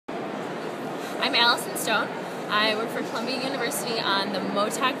I'm Allison Stone. I work for Columbia University on the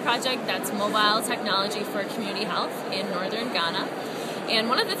MoTech project, that's Mobile Technology for Community Health in northern Ghana. And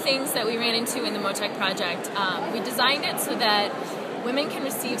one of the things that we ran into in the MoTech project, we designed it so that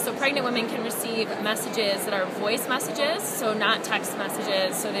pregnant women can receive messages that are voice messages, so not text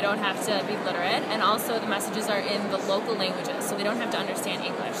messages, so they don't have to be literate, and also the messages are in the local languages, so they don't have to understand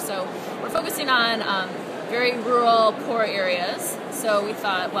English. So we're focusing on very rural, poor areas, so we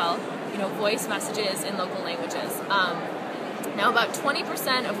thought, well, voice messages in local languages. Now about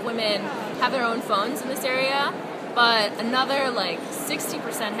 20% of women have their own phones in this area, but another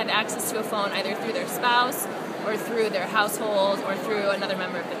 60% have access to a phone either through their spouse or through their household or through another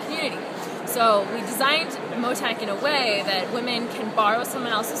member of the community. So we designed MoTech in a way that women can borrow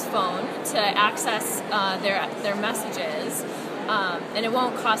someone else's phone to access their messages, and it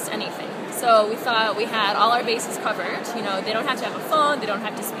won't cost anything. So we thought we had all our bases covered. They don't have to have a phone, they don't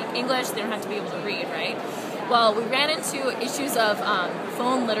have to speak English, they don't have to be able to read, right? Well, we ran into issues of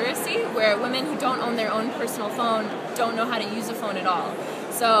phone literacy, where women who don't own their own personal phone don't know how to use a phone at all.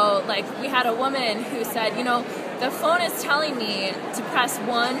 So, we had a woman who said, the phone is telling me to press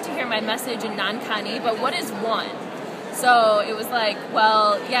 1 to hear my message in non-Kani, but what is 1? So it was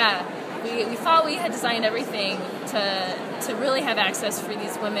we thought we had designed everything to really have access for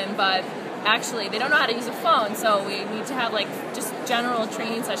these women, but actually they don't know how to use a phone, so we need to have just general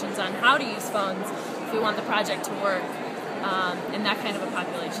training sessions on how to use phones if we want the project to work in that kind of a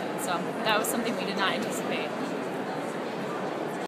population. So that was something we did not anticipate.